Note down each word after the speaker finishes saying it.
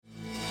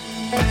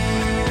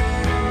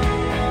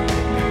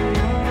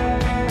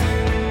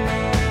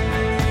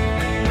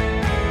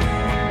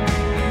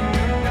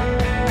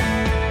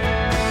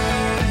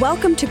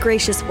welcome to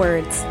Gracious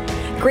Words.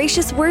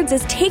 Gracious Words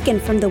is taken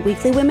from the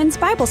weekly women's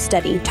Bible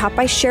study taught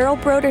by Cheryl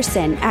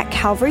Broderson at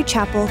Calvary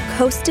Chapel,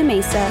 Costa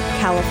Mesa,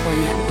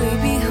 California. We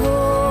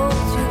behold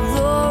your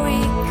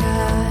glory,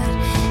 God,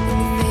 in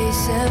the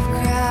face of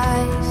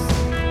Christ.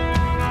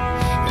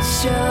 It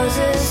shows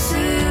us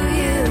who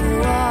you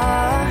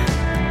are,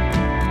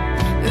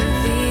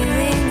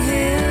 revealing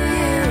who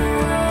you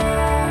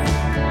are.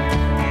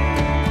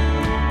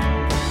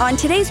 On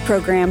today's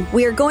program,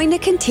 we are going to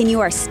continue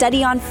our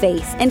study on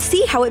faith and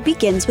see how it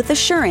begins with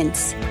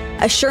assurance.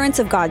 Assurance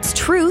of God's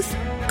truth,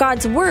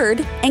 God's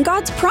word, and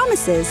God's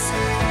promises.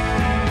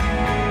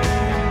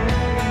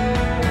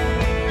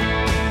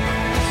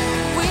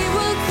 We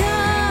will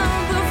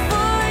come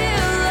before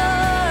you,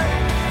 Lord,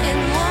 in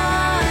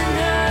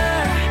wonder.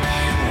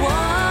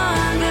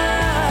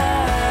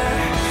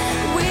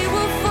 We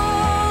will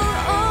fall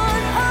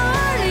on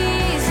our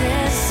knees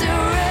and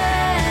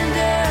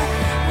surrender.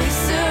 We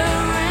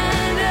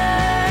surrender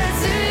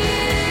to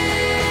you.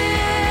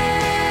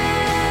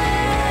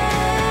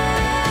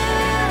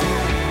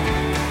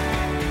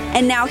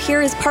 And now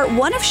here is part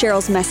 1 of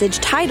Cheryl's message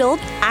titled,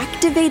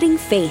 Activating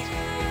Faith.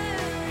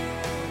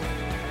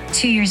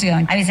 2 years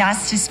ago, I was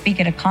asked to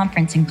speak at a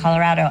conference in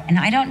Colorado, and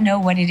I don't know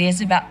what it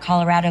is about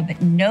Colorado,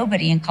 but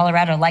nobody in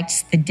Colorado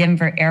likes the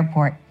Denver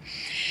airport.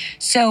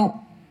 So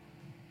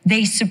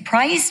they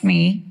surprised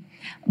me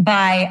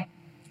by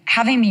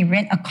having me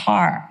rent a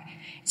car.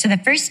 So the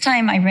first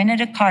time I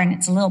rented a car, and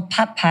it's a little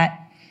putt-putt,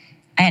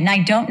 and I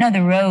don't know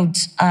the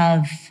roads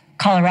of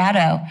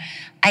Colorado.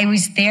 I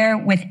was there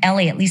with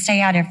Ellie. At least I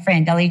had a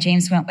friend. Ellie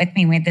James went with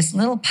me. We had this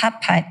little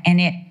putt-putt,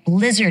 and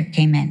blizzard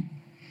came in.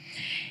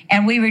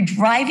 And we were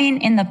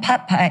driving in the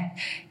putt-putt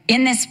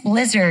in this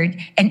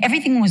blizzard, and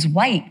everything was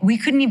white. We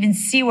couldn't even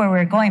see where we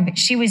were going, but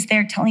she was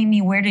there telling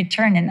me where to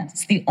turn, and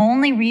that's the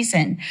only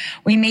reason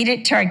we made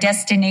it to our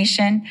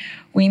destination.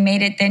 We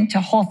made it then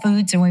to Whole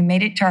Foods, and we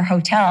made it to our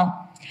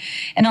hotel.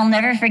 And I'll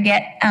never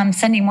forget,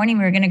 Sunday morning,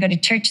 we were going to go to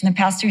church, and the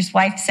pastor's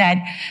wife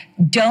said,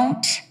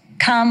 "Don't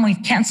come.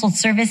 We've canceled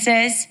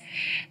services.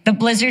 The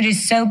blizzard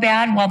is so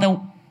bad. While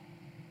the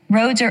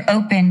roads are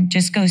open,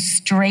 just go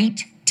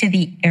straight to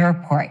the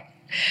airport."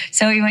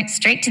 So we went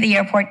straight to the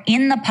airport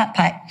in the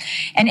putt-putt.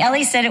 And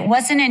Ellie said it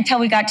wasn't until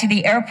we got to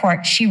the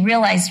airport she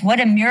realized what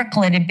a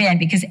miracle it had been,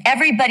 because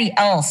everybody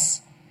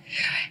else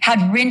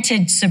had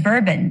rented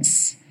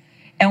Suburbans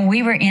and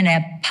we were in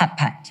a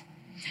putt-putt.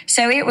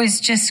 So it was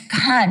just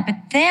God. But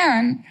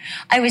then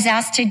I was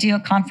asked to do a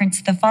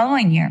conference the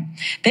following year.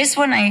 This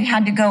one I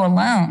had to go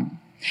alone.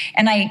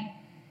 And I,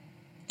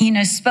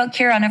 spoke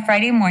here on a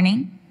Friday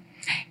morning.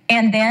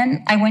 And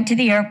then I went to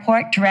the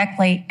airport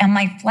directly, and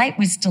my flight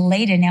was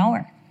delayed an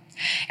hour.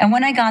 And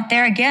when I got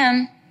there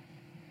again,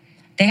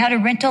 they had a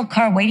rental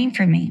car waiting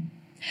for me.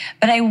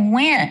 But I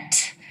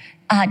went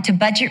to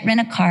Budget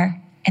Rent-A-Car,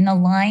 and the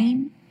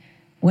line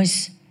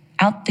was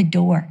out the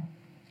door.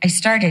 I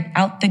started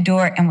out the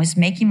door and was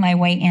making my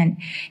way in.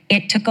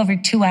 It took over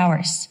 2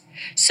 hours.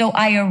 So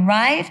I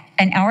arrived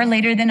an hour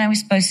later than I was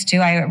supposed to.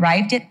 I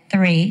arrived at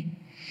 3.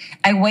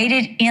 I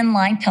waited in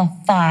line till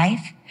 5.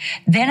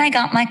 Then I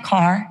got my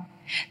car.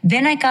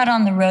 Then I got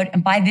on the road.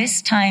 And by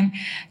this time,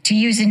 to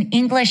use an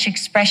English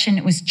expression,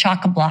 it was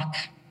chock-a-block,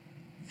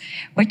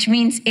 which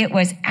means it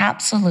was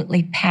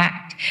absolutely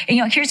packed.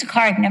 And here's a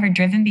car I've never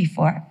driven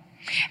before.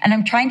 And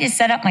I'm trying to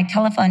set up my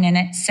telephone in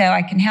it so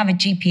I can have a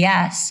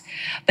GPS.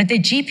 But the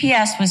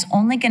GPS was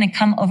only going to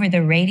come over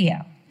the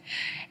radio.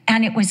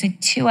 And it was a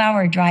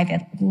 2-hour drive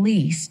at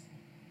least,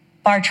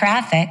 bar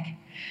traffic.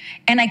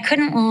 And I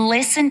couldn't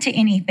listen to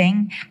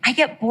anything. I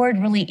get bored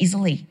really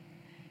easily.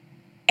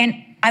 And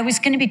I was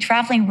going to be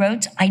traveling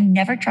roads I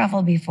never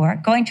traveled before,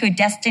 going to a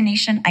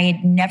destination I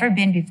had never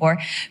been before,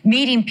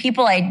 meeting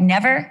people I had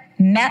never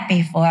met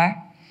before,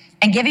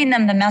 and giving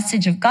them the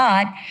message of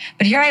God.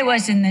 But here I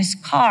was in this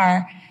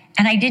car,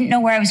 and I didn't know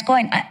where I was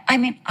going.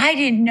 I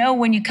didn't know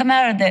when you come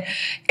out of the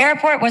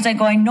airport, was I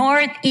going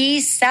north,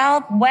 east,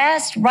 south,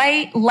 west,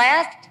 right,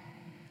 left?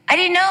 I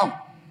didn't know.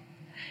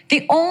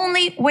 The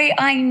only way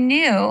I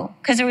knew,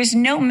 because there was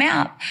no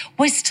map,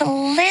 was to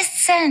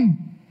listen,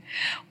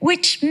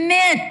 which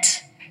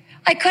meant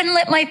I couldn't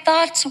let my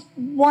thoughts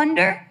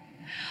wander.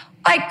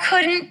 I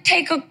couldn't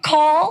take a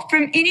call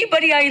from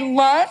anybody I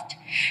loved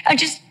and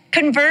just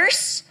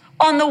converse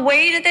on the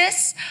way to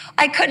this.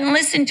 I couldn't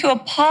listen to a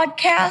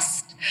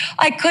podcast.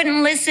 I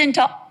couldn't listen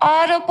to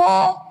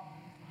Audible.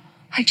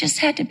 I just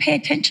had to pay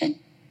attention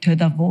to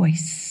the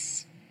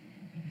voice.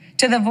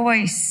 To the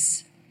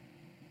voice.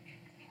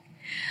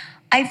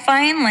 I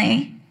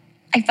finally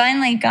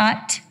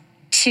got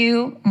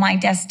to my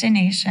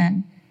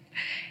destination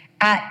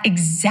at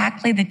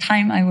exactly the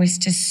time I was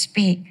to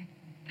speak.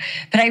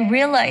 But I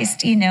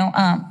realized, I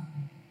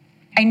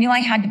knew I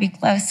had to be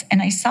close,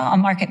 and I saw a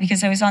market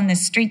because I was on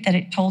this street that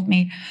it told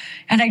me.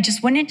 And I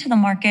just went into the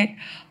market,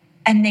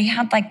 and they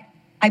had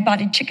I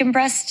bought a chicken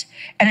breast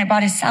and I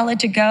bought a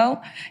salad to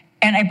go.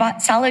 And I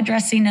bought salad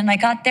dressing and I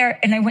got there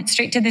and I went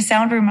straight to the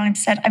sound room and I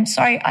said, I'm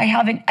sorry,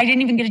 I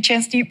didn't even get a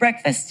chance to eat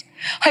breakfast.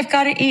 I've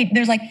got to eat.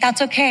 They're like,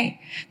 that's okay.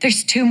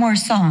 There's 2 more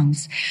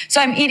songs. So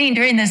I'm eating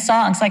during the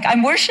songs. Like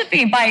I'm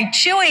worshiping by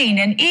chewing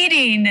and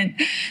eating and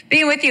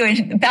being with you.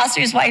 And the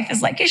pastor's wife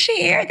is like, is she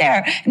here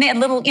there? And they had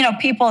little,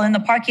 people in the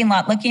parking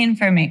lot looking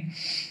for me.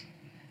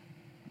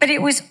 But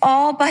it was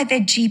all by the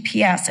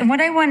GPS. And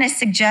what I want to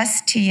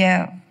suggest to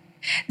you,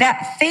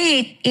 that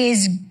faith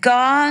is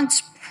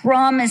God's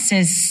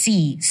promises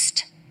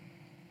seized.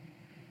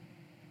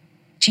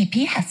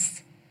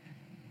 GPS.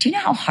 Do you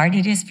know how hard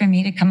it is for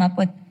me to come up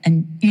with,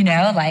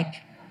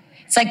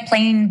 it's like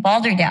playing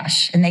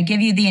balderdash and they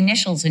give you the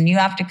initials and you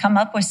have to come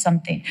up with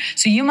something.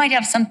 So you might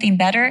have something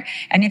better.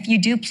 And if you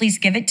do, please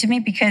give it to me,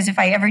 because if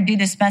I ever do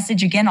this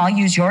message again, I'll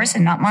use yours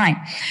and not mine.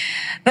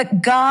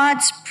 But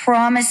God's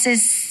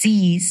promises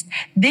seized.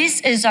 This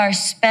is our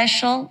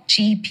special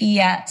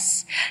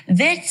GPS.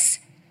 This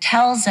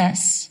tells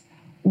us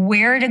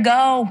where to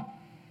go.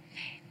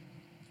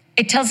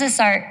 It tells us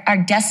our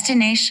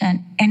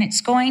destination, and it's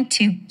going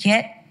to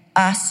get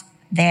us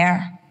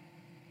there.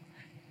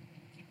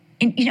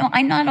 And,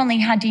 I not only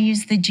had to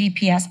use the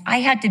GPS, I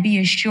had to be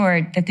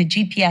assured that the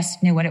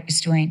GPS knew what it was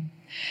doing.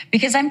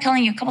 Because I'm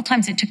telling you, a couple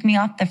times it took me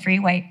off the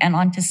freeway and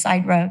onto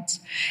side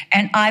roads.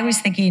 And I was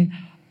thinking,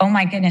 oh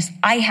my goodness,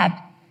 I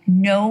have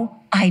no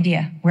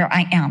idea where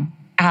I am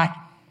at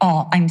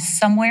all. I'm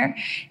somewhere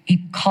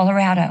in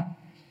Colorado.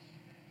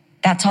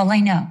 That's all I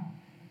know.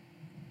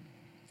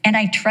 And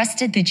I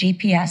trusted the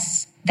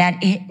GPS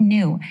that it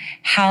knew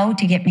how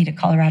to get me to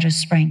Colorado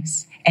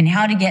Springs and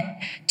how to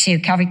get to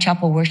Calvary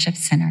Chapel Worship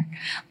Center.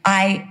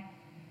 I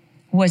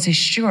was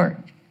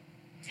assured.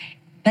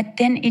 But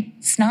then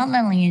it's not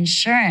only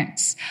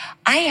insurance.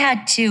 I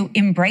had to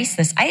embrace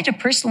this. I had to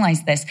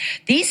personalize this.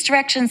 These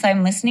directions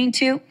I'm listening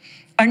to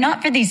are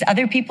not for these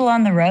other people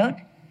on the road.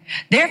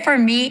 They're for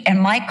me and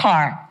my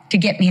car to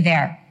get me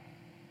there.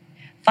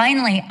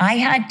 Finally, I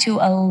had to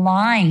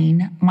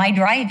align my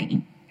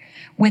driving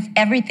with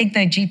everything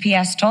the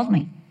GPS told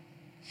me.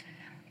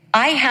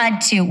 I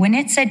had to, when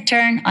it said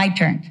turn, I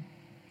turned.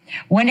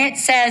 When it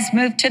says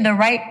move to the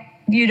right,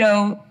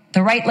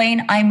 the right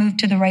lane, I moved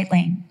to the right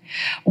lane.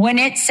 When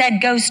it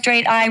said go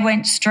straight, I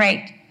went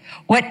straight.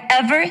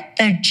 Whatever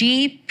the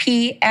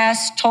GPS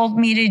told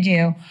me to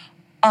do,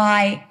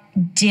 I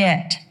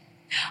did.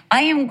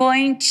 I am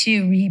going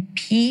to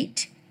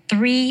repeat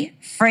 3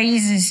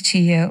 phrases to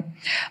you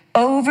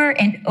over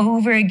and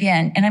over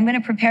again, and I'm going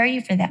to prepare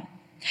you for that.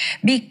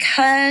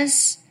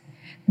 Because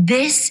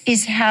this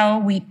is how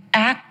we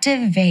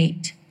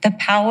activate the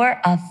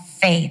power of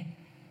faith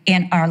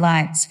in our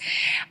lives.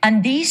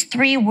 And these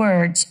 3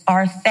 words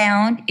are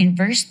found in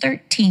verse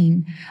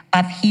 13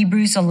 of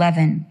Hebrews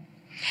 11.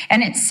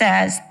 And it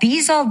says,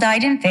 these all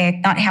died in faith,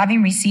 not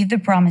having received the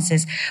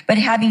promises, but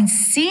having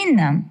seen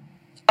them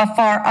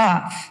afar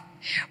off,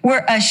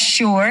 were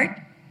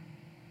assured,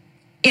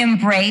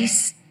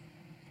 embraced,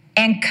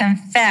 and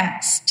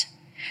confessed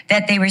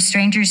that they were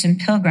strangers and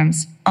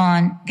pilgrims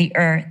on the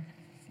earth.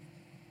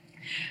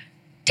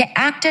 To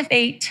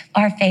activate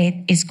our faith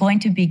is going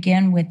to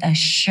begin with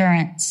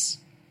assurance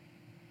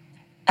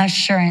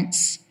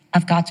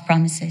of God's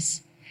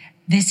promises.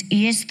 This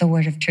is the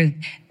word of truth.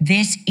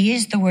 This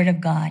is the word of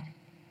God.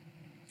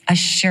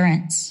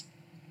 Assurance.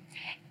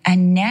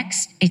 And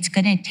next, it's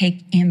going to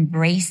take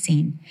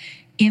embracing.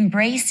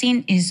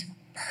 Embracing is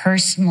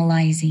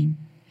personalizing.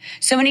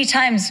 So many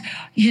times,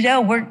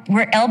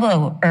 we're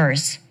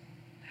elbowers.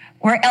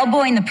 We're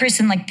elbowing the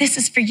person like, this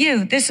is for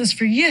you, this is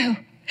for you.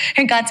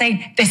 And God's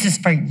saying, this is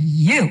for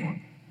you.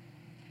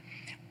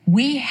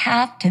 We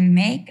have to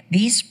make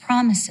these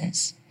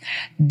promises,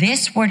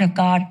 this word of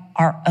God,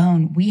 our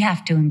own. We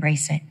have to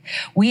embrace it.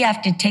 We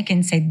have to take it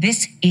and say,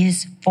 this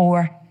is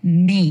for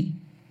me.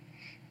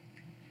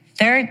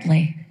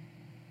 Thirdly,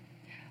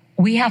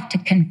 we have to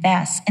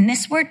confess. And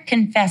this word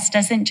confess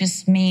doesn't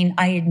just mean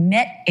I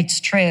admit it's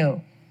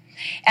true,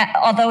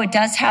 although it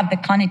does have the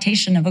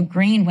connotation of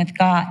agreeing with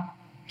God.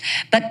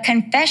 But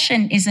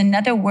confession is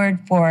another word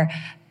for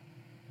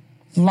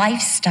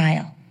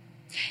lifestyle,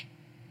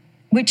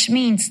 which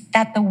means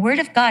that the word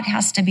of God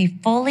has to be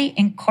fully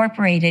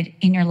incorporated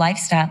in your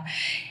lifestyle.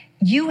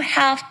 You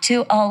have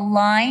to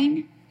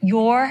align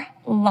your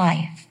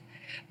life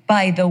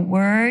by the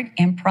word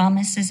and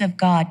promises of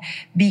God,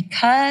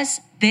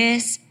 because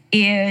this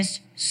is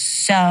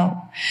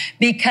so.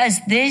 Because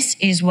this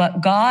is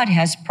what God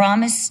has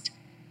promised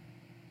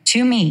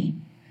to me.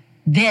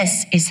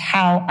 This is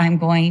how I'm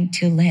going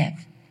to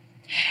live.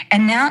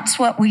 And that's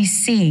what we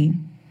see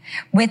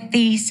with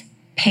these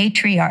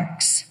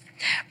patriarchs.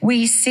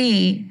 We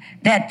see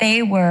that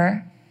they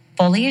were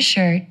fully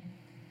assured,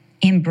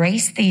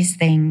 embraced these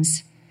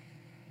things,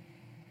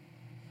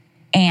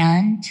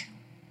 and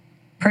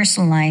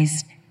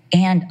personalized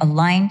and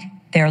aligned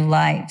their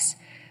lives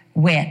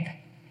with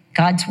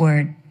God's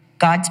word,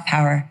 God's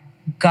power,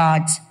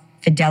 God's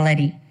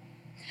fidelity.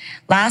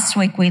 Last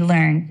week we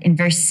learned in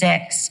verse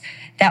 6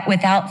 that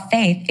without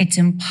faith, it's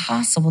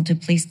impossible to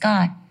please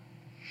God,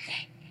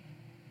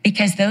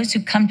 because those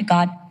who come to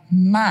God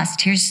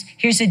must,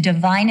 here's a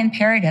divine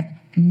imperative,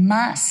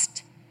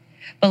 must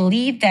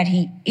believe that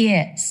he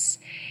is,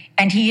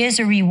 and he is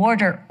a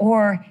rewarder,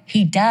 or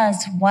he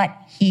does what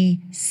he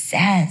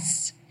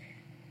says.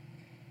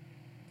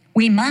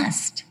 We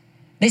must.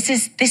 This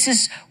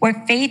is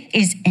where faith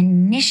is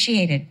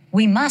initiated.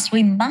 We must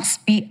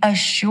be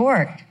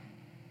assured.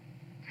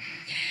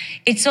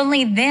 It's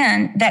only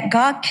then that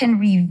God can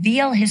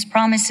reveal his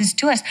promises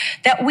to us,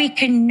 that we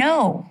can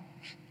know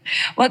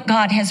what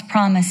God has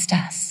promised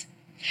us.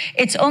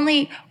 It's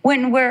only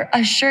when we're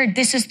assured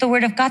this is the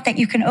word of God that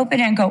you can open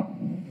it and go,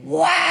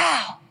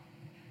 wow,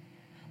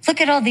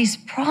 look at all these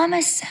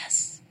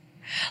promises.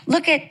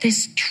 Look at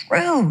this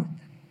truth.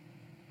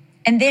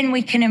 And then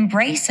we can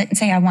embrace it and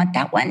say, I want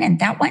that one and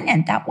that one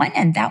and that one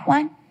and that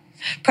one.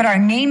 Put our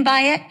name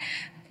by it.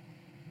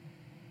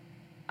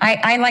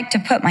 I like to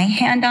put my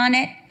hand on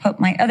it, put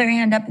my other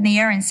hand up in the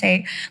air and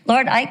say,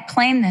 Lord, I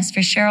claim this for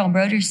Cheryl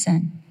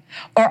Broderson.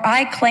 Or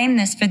I claim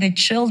this for the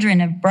children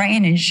of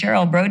Brian and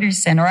Cheryl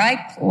Broderson. Or I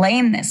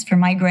claim this for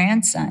my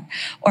grandson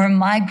or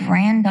my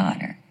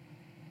granddaughter.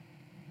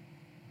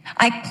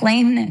 I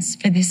claim this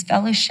for this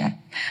fellowship.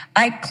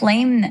 I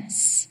claim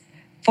this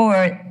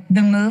for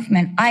the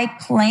movement. I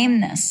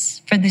claim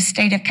this for the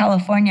state of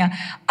California.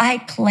 I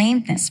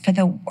claim this for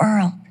the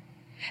world.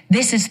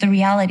 This is the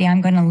reality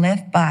I'm going to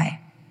live by.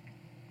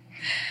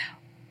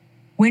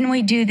 When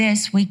we do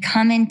this, we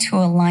come into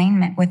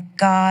alignment with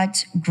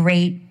God's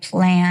great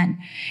plan,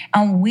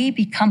 and we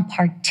become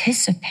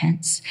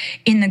participants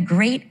in the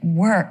great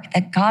work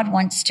that God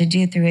wants to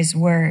do through his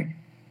word.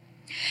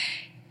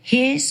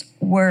 His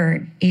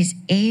word is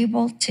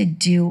able to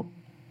do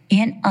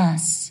in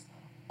us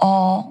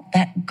all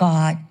that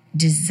God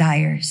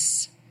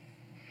desires.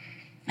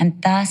 And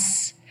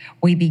thus,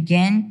 we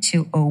begin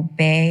to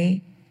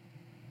obey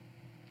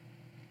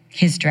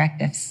his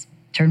directives.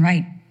 Turn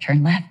right,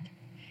 turn left,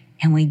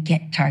 and we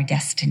get to our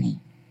destiny.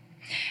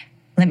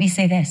 Let me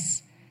say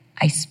this.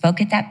 I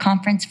spoke at that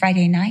conference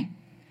Friday night.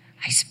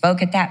 I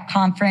spoke at that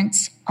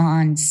conference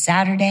on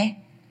Saturday.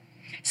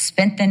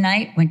 Spent the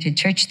night, went to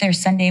church there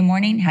Sunday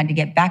morning, had to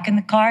get back in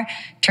the car,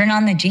 turn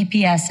on the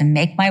GPS, and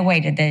make my way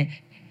to the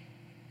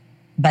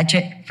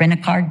budget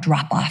rent-a-car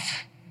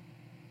drop-off.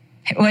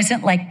 It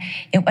wasn't like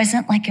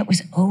it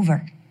was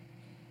over.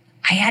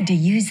 I had to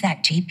use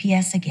that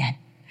GPS again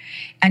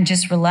and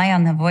just rely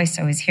on the voice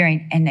I was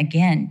hearing. And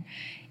again,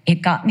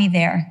 it got me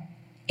there.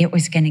 It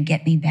was going to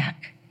get me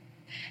back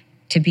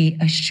to be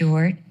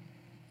assured,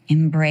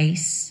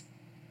 embrace,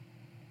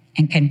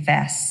 and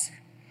confess.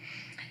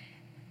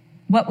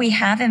 What we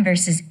have in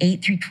verses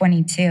 8 through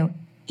 22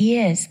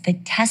 is the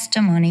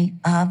testimony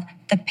of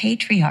the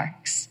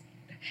patriarchs.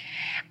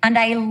 And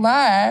I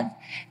love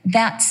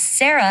that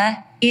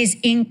Sarah is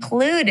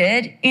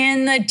included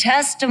in the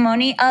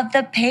testimony of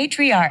the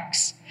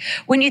patriarchs.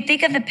 When you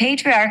think of the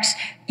patriarchs,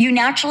 you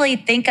naturally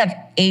think of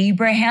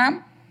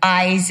Abraham,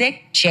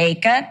 Isaac,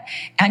 Jacob,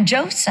 and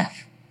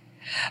Joseph.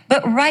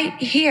 But right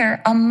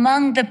here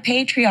among the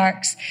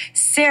patriarchs,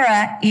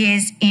 Sarah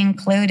is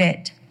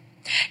included.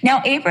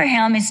 Now,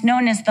 Abraham is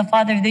known as the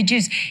father of the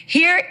Jews.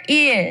 Here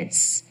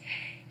is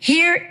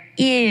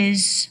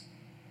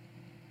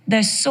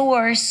the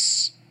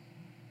source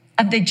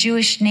of the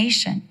Jewish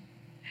nation.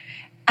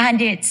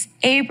 And it's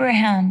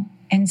Abraham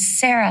and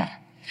Sarah,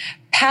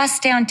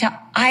 passed down to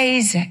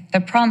Isaac, the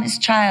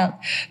promised child,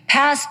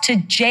 passed to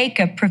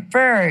Jacob,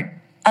 preferred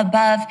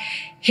above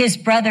his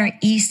brother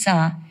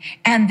Esau,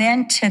 and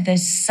then to the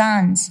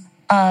sons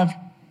of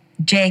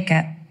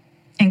Jacob,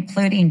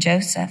 including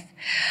Joseph.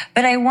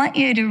 But I want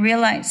you to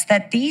realize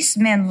that these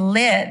men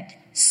lived,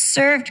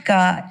 served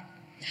God,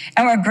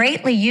 and were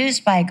greatly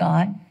used by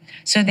God.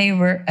 So they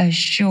were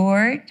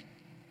assured,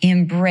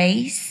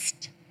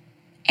 embraced,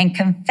 and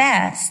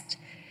confessed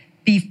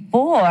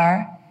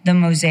before the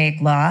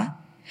Mosaic law,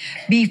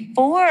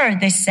 before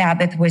the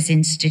Sabbath was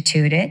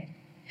instituted,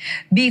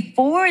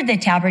 before the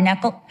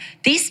tabernacle.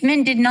 These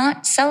men did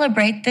not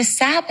celebrate the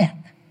Sabbath.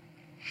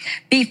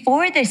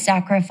 Before the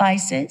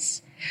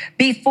sacrifices,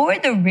 before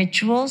the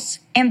rituals,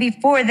 and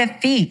before the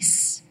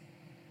feasts,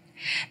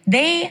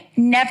 they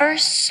never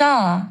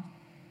saw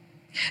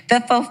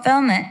the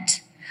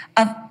fulfillment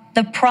of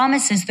the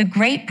promises, the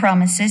great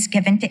promises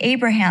given to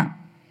Abraham.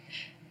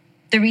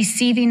 The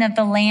receiving of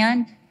the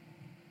land,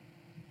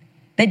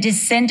 the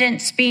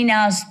descendants being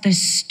as the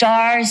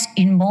stars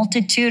in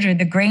multitude or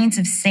the grains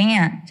of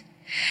sand.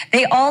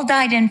 They all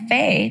died in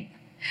faith,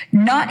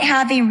 not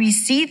having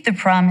received the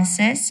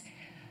promises,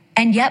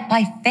 and yet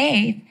by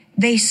faith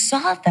they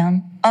saw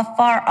them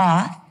afar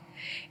off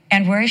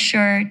and were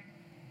assured,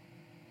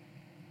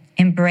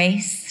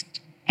 embraced,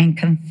 and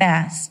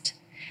confessed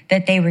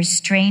that they were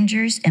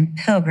strangers and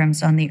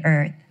pilgrims on the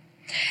earth.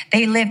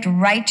 They lived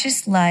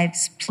righteous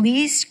lives,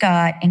 pleased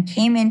God, and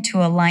came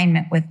into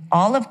alignment with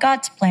all of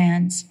God's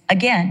plans.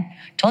 Again,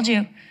 told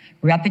you,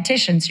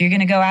 repetition. So you're going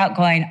to go out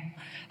going,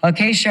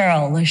 okay,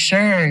 Cheryl,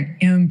 assured,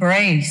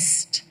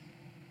 embraced,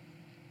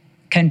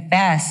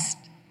 confessed.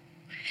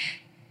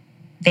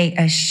 They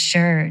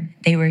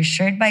were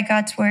assured by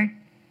God's word.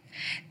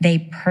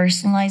 They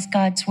personalized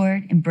God's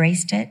word,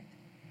 embraced it,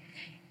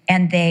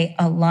 and they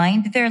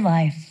aligned their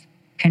life,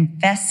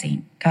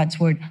 confessing God's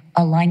word,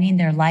 aligning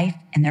their life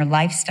and their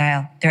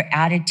lifestyle, their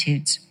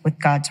attitudes with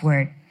God's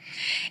word.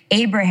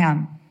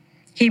 Abraham,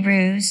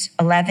 Hebrews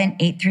 11,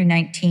 8 through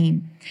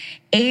 19.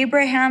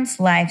 Abraham's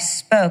life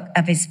spoke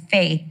of his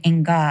faith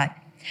in God,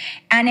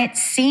 and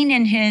it's seen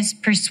in his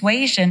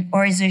persuasion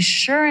or his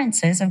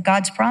assurances of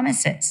God's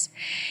promises.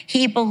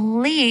 He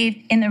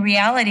believed in the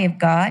reality of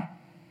God,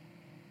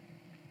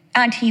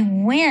 and he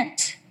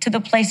went to the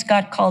place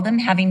God called him,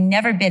 having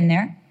never been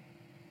there,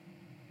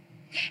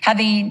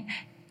 having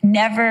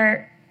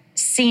never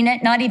seen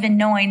it, not even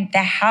knowing the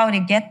how to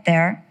get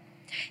there.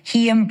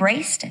 He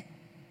embraced it.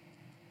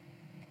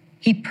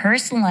 He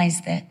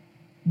personalized it.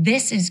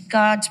 This is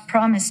God's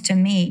promise to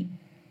me.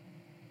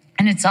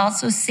 And it's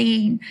also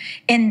seen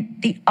in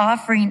the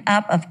offering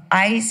up of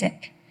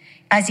Isaac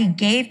as he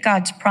gave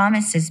God's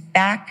promises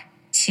back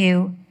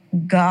to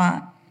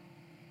God.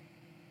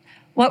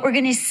 What we're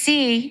going to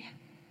see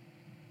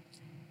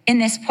in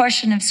this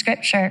portion of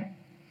scripture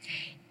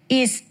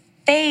is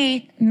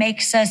faith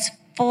makes us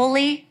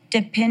fully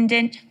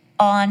dependent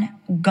on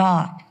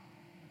God.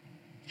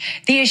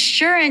 The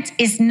assurance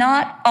is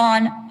not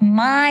on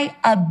my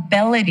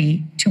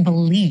ability to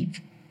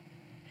believe,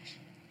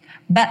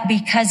 but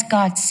because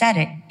God said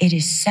it, it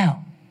is so.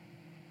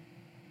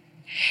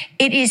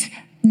 It is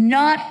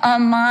not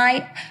on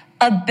my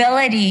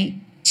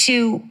ability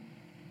to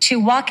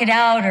walk it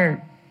out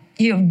or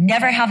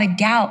never have a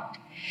doubt.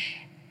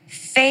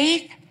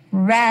 Faith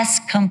rests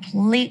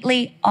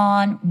completely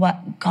on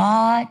what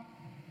God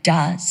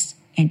does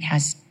and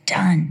has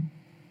done.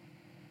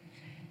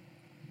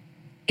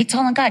 It's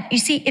all on God. You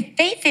see, if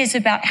faith is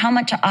about how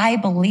much I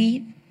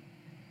believe,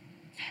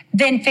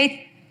 then faith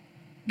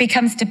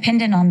becomes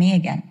dependent on me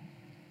again.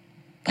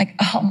 Like,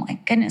 oh my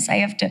goodness, I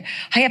have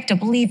to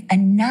believe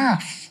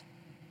enough.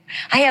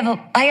 I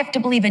have to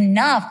believe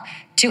enough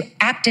to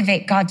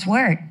activate God's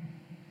word.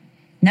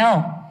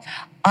 No,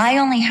 I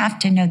only have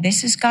to know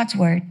this is God's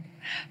word,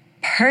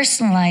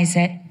 personalize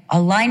it,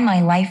 align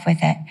my life with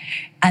it,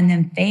 and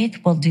then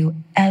faith will do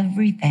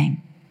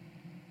everything.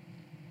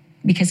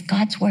 Because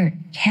God's word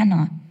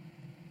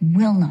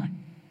will not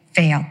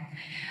fail.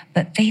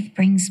 But faith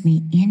brings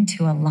me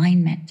into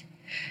alignment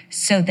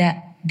so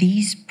that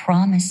these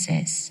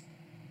promises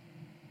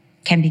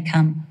can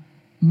become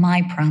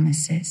my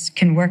promises,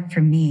 can work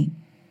for me.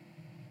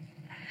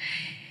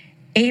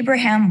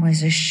 Abraham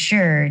was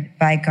assured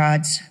by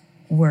God's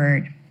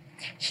word.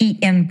 He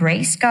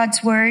embraced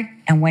God's word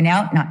and went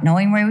out not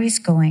knowing where he was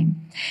going.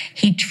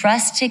 He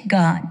trusted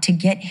God to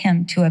get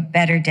him to a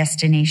better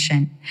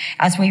destination.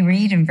 As we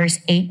read in verse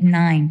 8 and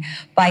 9,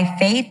 by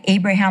faith,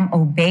 Abraham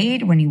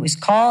obeyed when he was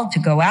called to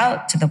go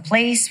out to the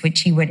place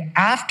which he would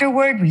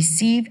afterward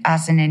receive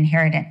as an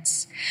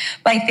inheritance.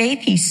 By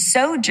faith, he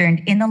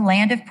sojourned in the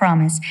land of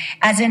promise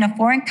as in a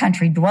foreign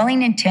country,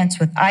 dwelling in tents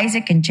with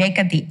Isaac and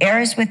Jacob, the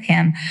heirs with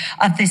him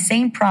of the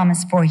same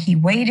promise, for he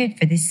waited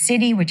for the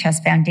city which has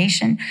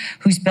foundation,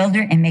 whose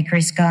builder and maker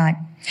is God.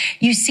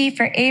 You see,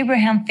 for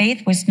Abraham,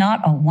 faith was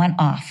not a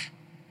one-off.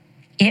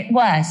 It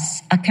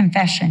was a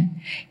confession.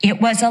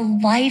 It was a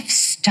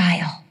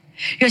lifestyle.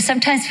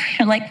 Sometimes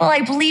you're like, well,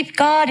 I believed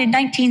God in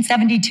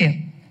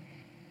 1972.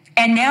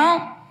 And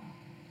now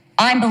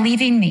I'm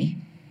believing me.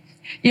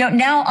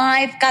 Now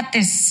I've got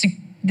this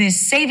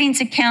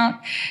savings account.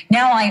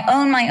 Now I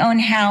own my own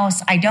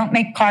house. I don't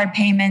make car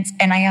payments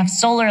and I have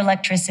solar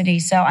electricity,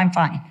 so I'm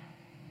fine.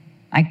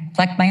 I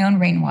collect my own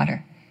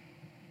rainwater.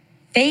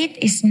 Faith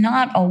is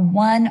not a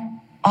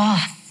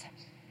one-off.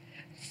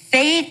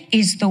 Faith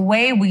is the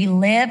way we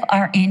live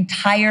our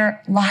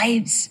entire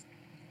lives.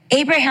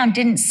 Abraham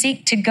didn't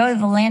seek to go to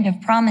the land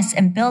of promise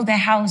and build a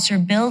house or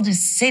build a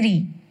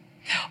city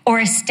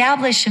or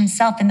establish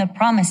himself in the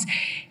promise.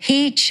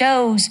 He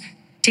chose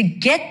to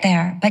get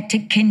there, but to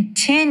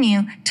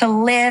continue to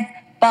live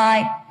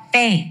by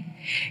faith.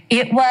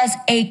 It was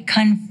a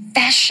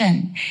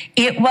confession.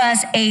 It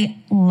was a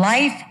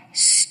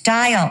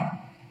lifestyle.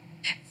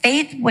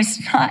 Faith was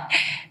not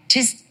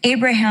just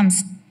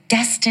Abraham's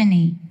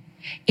destiny.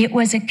 It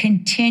was a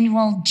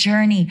continual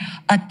journey,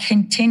 a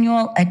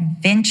continual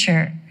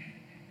adventure.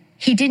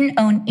 He didn't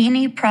own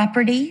any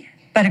property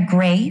but a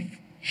grave.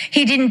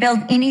 He didn't build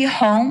any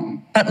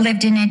home but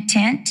lived in a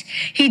tent.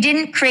 He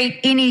didn't create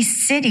any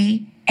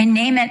city and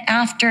name it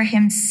after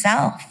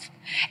himself,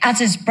 as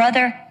his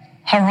brother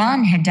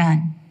Haran had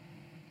done.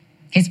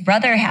 His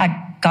brother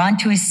had gone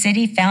to a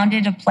city,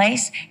 founded a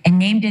place, and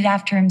named it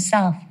after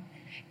himself.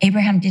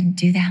 Abraham didn't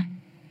do that.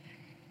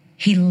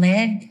 He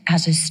lived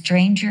as a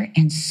stranger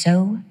and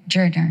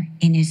sojourner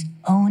in his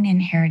own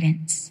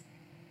inheritance.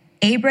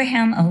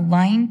 Abraham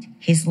aligned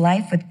his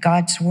life with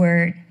God's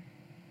word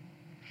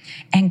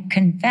and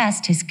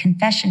confessed his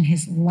confession,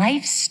 his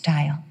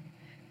lifestyle,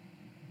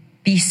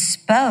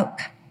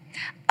 bespoke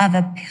of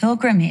a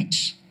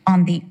pilgrimage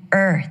on the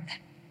earth.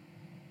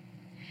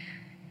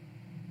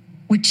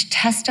 which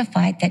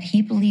testified that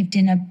he believed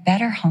in a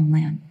better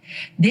homeland.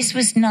 This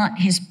was not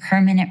his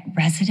permanent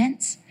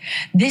residence.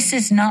 This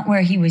is not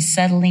where he was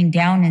settling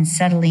down and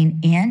settling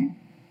in.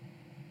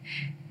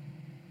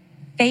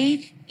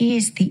 Faith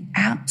is the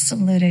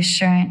absolute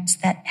assurance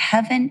that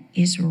heaven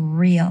is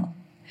real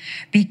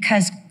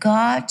because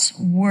God's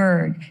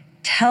word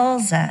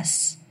tells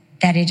us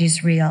that it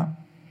is real.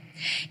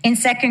 In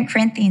 2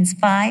 Corinthians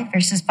 5,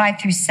 verses 5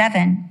 through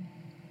 7,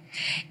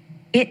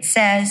 it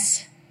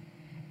says,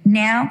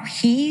 "Now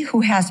he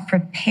who has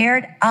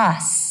prepared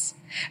us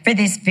for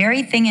this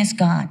very thing is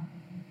God,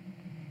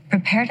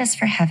 prepared us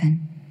for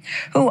heaven,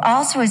 who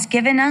also has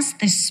given us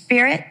the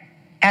Spirit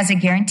as a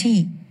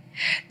guarantee.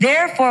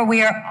 Therefore,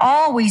 we are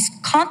always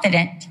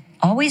confident,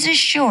 always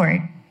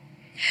assured,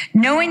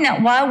 knowing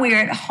that while we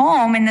are at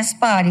home in this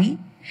body,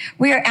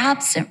 we are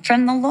absent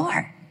from the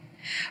Lord.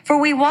 For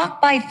we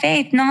walk by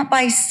faith, not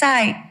by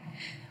sight.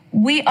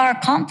 We are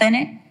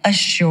confident,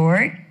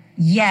 assured,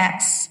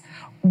 yes,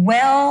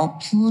 well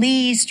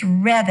pleased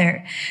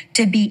rather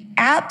to be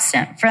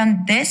absent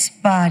from this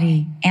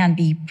body and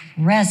be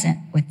present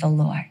with the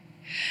Lord."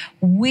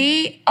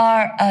 We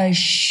are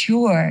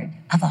assured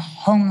of a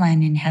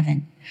homeland in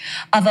heaven,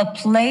 of a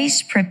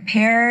place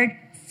prepared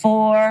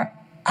for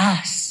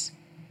us.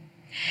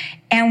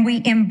 And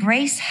we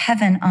embrace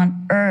heaven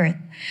on earth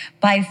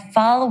by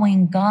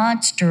following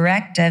God's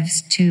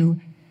directives to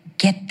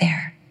get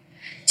there.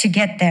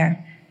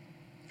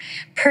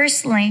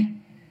 Personally,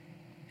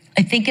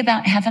 I think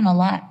about heaven a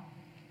lot,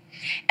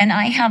 and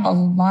I have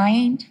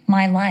aligned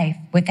my life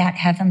with that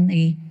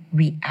heavenly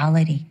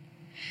reality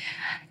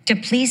to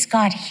please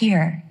God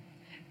here,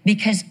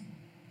 because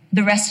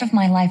the rest of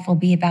my life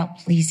will be about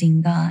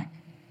pleasing God.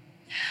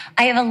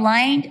 I have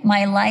aligned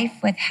my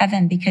life with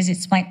heaven because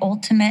it's my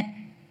ultimate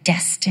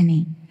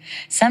destiny.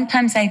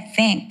 Sometimes I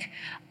think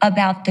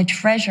about the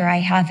treasure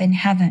I have in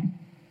heaven.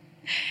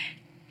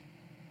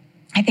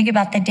 I think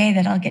about the day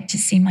that I'll get to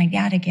see my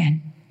dad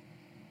again.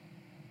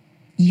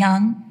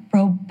 Young,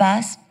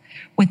 robust,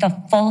 with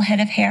a full head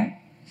of hair.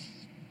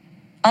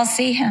 I'll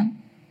see him.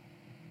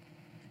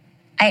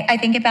 I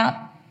think about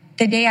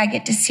the day I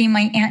get to see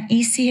my Aunt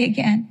Essie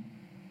again.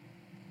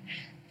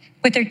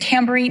 With her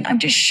tambourine, I'm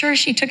just sure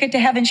she took it to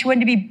heaven. She wanted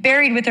to be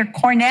buried with her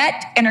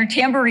cornet and her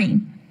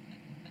tambourine.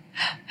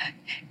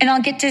 And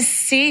I'll get to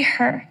see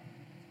her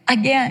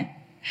again.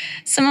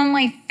 Some of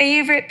my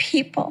favorite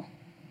people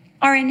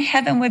are in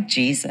heaven with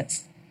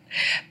Jesus.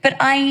 But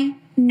I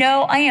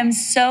know I am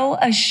so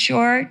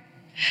assured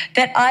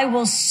that I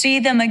will see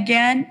them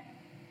again.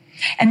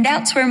 And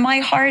that's where my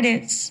heart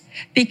is,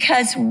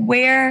 because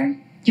where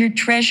your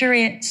treasure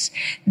is,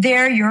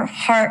 there your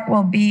heart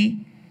will be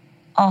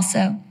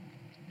also.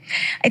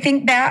 I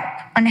think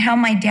back on how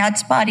my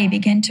dad's body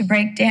began to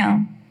break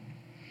down.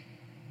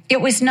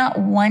 It was not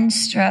one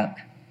stroke.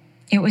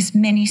 It was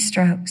many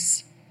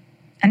strokes.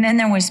 And then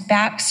there was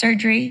back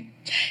surgery.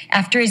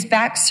 After his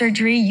back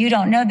surgery, you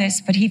don't know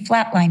this, but he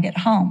flatlined at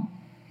home.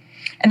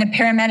 And the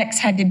paramedics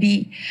had to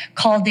be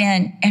called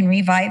in and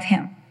revive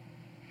him.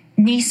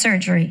 Knee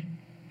surgery,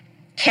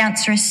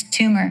 cancerous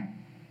tumor,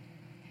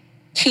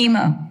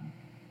 chemo,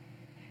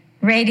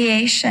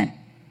 radiation,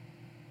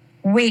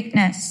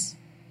 weakness,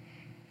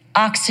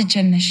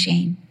 oxygen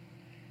machine,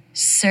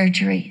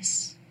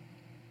 surgeries.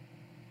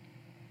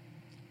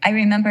 I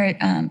remember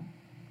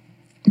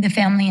the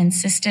family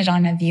insisted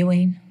on a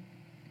viewing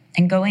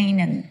and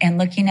going and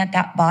looking at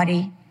that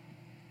body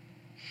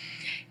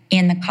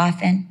in the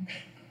coffin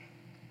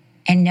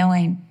and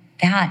knowing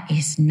that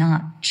is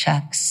not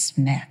Chuck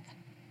Smith.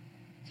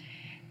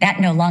 That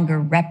no longer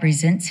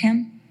represents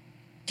him.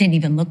 Didn't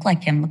even look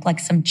like him, looked like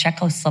some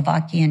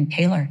Czechoslovakian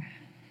tailor.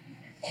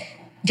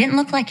 Didn't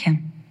look like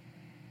him.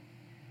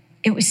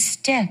 It was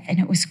stiff and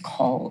it was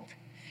cold.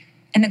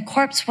 And the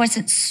corpse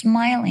wasn't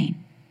smiling.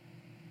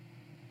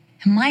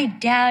 And my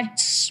dad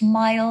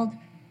smiled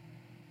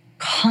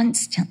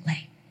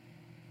constantly.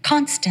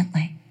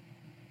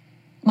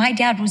 My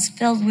dad was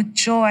filled with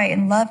joy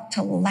and loved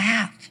to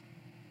laugh.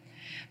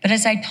 But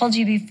as I told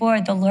you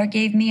before, the Lord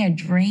gave me a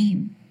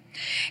dream.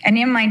 And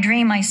in my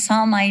dream, I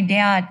saw my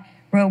dad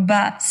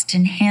robust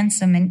and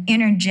handsome and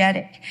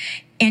energetic,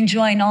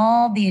 enjoying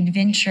all the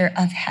adventure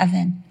of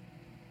heaven.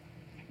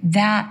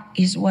 That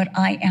is what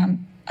I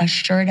am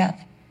assured of.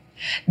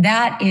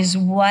 That is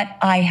what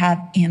I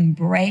have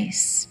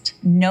embraced,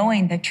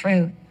 knowing the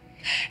truth.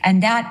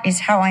 And that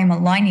is how I'm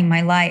aligning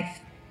my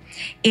life.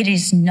 It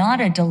is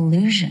not a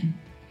delusion.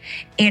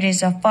 It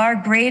is a far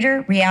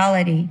greater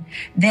reality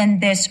than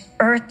this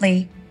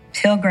earthly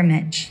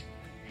pilgrimage.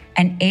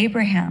 And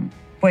Abraham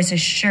was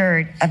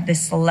assured of the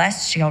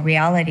celestial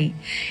reality.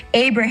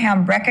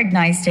 Abraham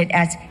recognized it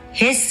as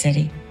his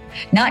city,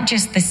 not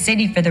just the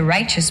city for the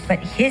righteous, but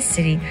his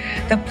city,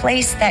 the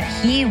place that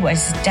he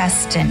was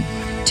destined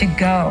to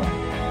go.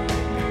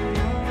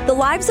 The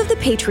lives of the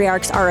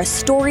patriarchs are a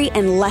story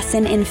and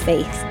lesson in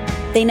faith.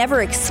 They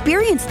never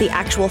experienced the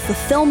actual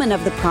fulfillment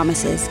of the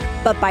promises,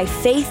 but by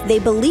faith they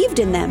believed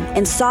in them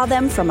and saw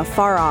them from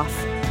afar off.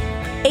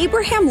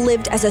 Abraham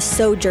lived as a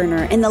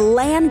sojourner in the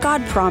land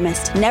God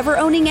promised, never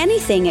owning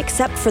anything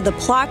except for the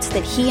plots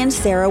that he and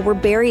Sarah were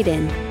buried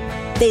in.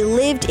 They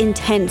lived in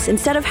tents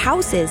instead of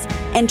houses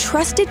and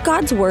trusted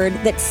God's word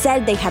that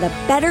said they had a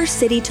better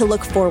city to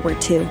look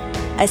forward to,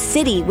 a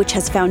city which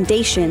has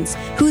foundations,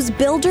 whose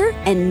builder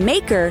and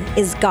maker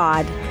is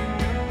God.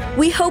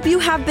 We hope you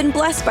have been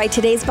blessed by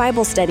today's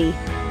Bible study.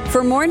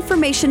 For more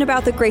information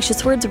about the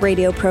Gracious Words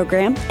radio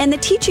program and the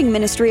teaching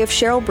ministry of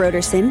Cheryl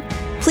Brodersen,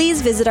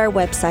 please visit our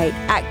website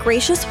at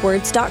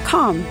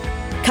graciouswords.com.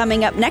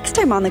 Coming up next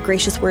time on the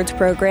Gracious Words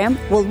program,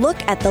 we'll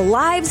look at the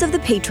lives of the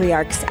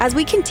patriarchs as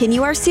we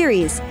continue our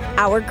series,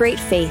 Our Great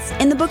Faith,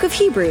 in the book of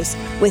Hebrews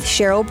with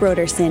Cheryl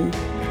Brodersen.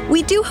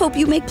 We do hope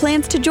you make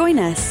plans to join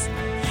us.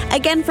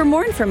 Again, for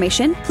more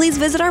information, please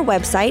visit our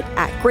website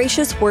at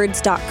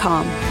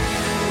graciouswords.com.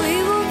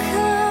 We will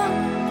come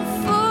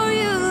before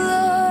you,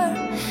 Lord,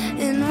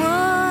 in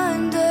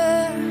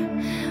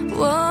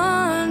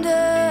wonder.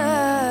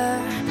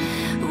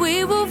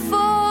 We will fall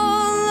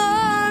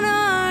on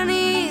our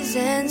knees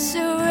and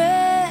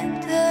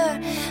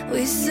surrender.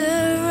 We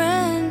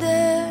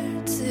surrender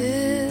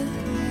to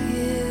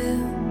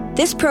you.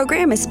 This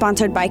program is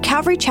sponsored by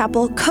Calvary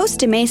Chapel,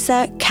 Costa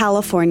Mesa,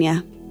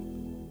 California.